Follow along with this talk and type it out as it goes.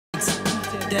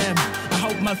Damn, I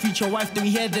hope my future wife don't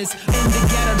hear this. In the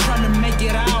ghetto trying to make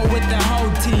it out with the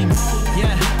whole team.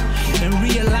 Yeah, and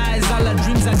realize all the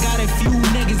dreams. I got a few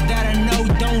niggas that I know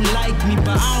don't like me,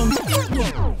 but I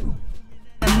don't.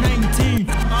 I'm 19.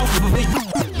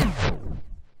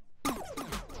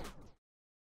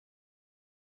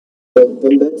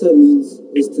 Bambata means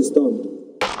is to stomp.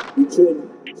 You tread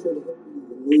heavily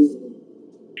and noisily,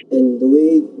 and the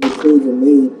way the clothes are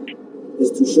made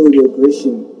is to show the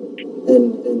aggression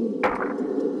and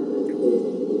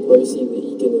obviously the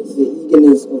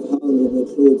eagerness of how the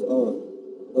clothes are.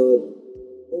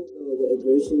 The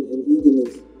aggression and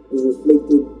eagerness is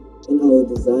reflected in our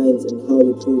designs and how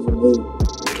the clothes are made.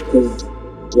 Because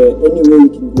anywhere you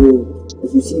can go,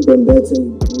 if you see Bambata,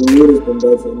 you notice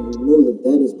Bambata, and you know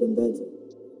that is Bambata.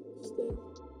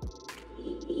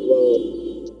 Well,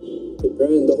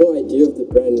 the whole idea of the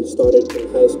brand started in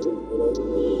high school, you know.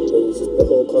 It was just the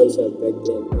whole concept back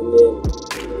then. And then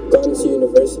got into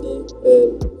university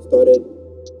and started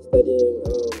studying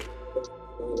design.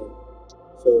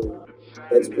 So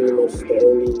that's pretty much the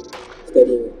only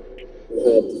studying we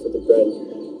had for the brand.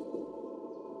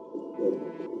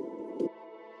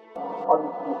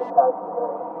 Obviously the passion,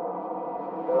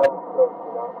 the love of clothes,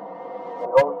 you know, and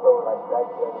also like back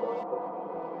then there was just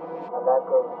a lack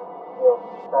of, you know,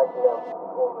 passion that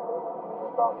people relate to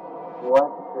about. We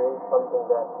wanted to create something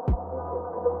that we could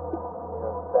relate to, you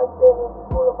know. Back then it was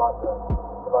more about the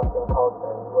Sebastian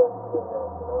culture, and we weren't doing that,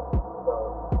 you know.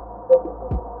 So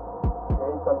basically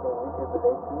create something we could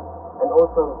relate to, and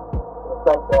also the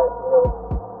fact that, you know,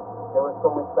 there was so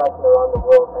much fashion around the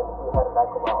world and we had a lack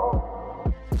of our own.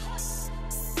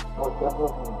 Most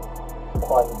definitely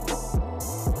quality.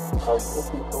 Because if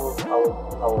we sold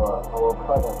our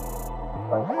product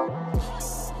by quantity,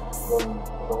 then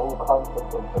the whole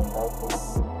concept of Bambata is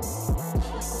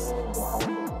the meaning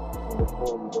behind it and the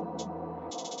story that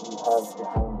we have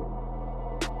behind it.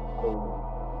 So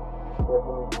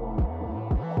definitely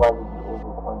quality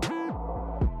over quantity.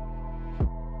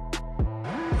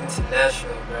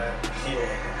 International, bro.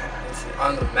 Yeah, it's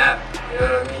on the map, you know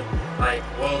what I mean? Like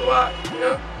worldwide, you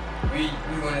know? We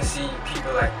want to see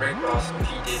people like Rick Ross and P.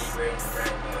 Diddy wearing the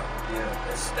brand, you know? Yeah,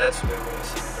 that's where we want to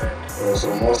see the brand. Well, so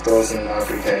more stores in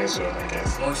Africa as well, I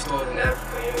guess. More stores in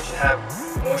Africa, you know? You should have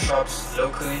more shops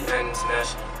locally and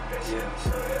internationally, basically. Yeah.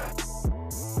 So yeah.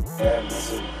 Yeah,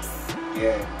 that's it.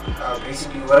 Yeah.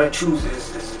 Basically, what I choose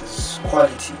is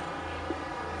quality.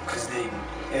 Because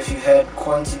if you had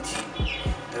quantity,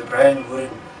 the brand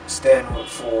wouldn't stand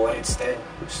for what it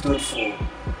stood for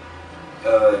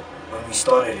when we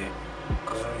started it.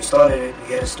 Because when we started it,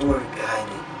 we had a story behind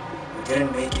it. We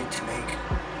didn't make it to make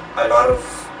a lot of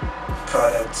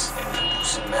products and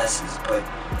produce in masses, but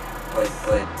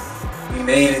we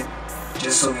made it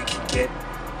just so we can get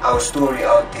our story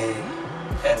out there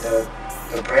and the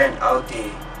brand out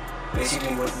there.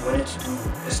 Basically, what we wanted to do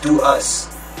is do us,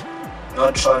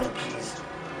 not trying to please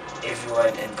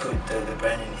everyone and put the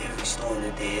brand in every store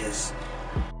that there is.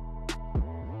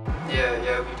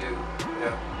 Yeah, we do. You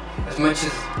know, as much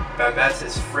as Bambata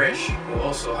is fresh, we're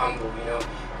also humble. You know,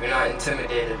 we're not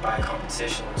intimidated by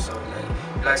competition. So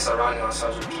we like surrounding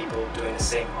ourselves with people doing the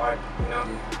same art. You know,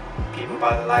 people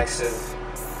by the likes of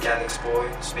Galaxy Boy,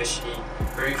 especially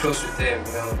very close with them.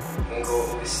 You know, we can go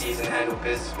overseas and handle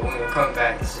business, but when we come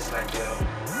back, it's just like, you know,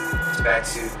 it's back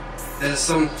to there's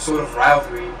some sort of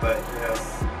rivalry, but you know,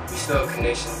 we still have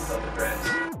connections with other brands.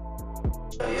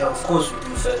 Yeah, of course we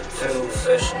do fellow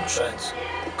fashion trends.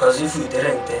 Because if we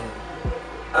didn't, then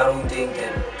I don't think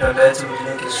that Bambata would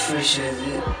look as fresh as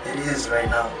it is right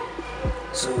now.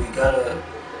 So we gotta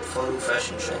follow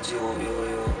fashion trends. We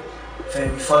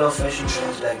follow fashion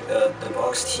trends like the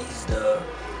box tees, the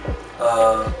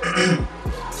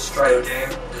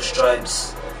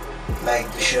stripes,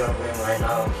 like the shirt I'm wearing right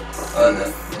now.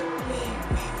 We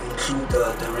include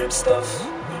the rib stuff,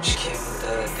 which came with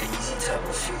the easy type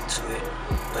of feel to it,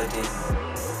 but then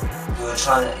we were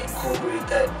trying to incorporate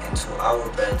that into our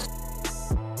brand.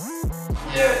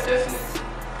 Yeah, definitely.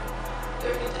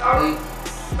 I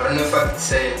don't know if I could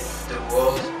say the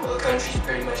world or the country is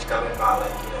pretty much governed by,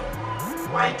 like, you know,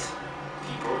 white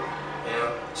people, you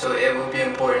know. So it would be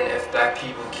important if black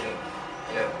people can,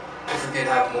 you know, if we could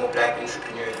have more black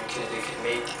entrepreneurs, they could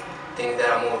make things that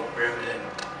are more relevant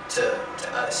to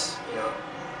us, you know,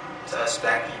 to us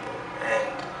black people.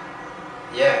 And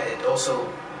yeah, it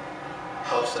also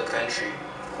helps the country,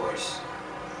 of course,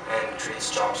 and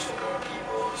creates jobs for more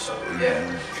people. So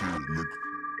yeah.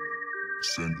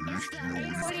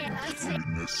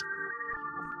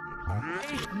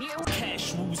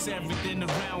 Cash rules everything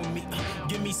around me.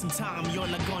 Give me some time,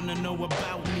 y'all are gonna know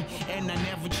about me. And I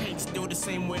never change, still the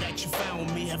same way that you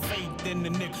found me. Have faith in the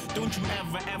nigga, don't you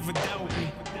ever doubt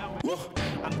me.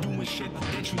 I'm doing shit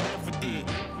that you never did.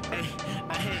 Ay,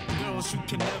 I hate girls who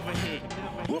can never hit.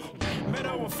 Matter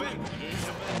of fact,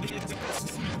 I'm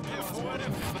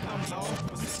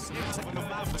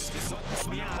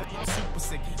super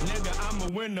sick. Nigga, I'm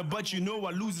a winner, but you know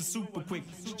I lose it super quick.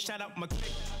 Shout out my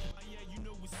clique. Oh yeah, you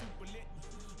know we're super lit.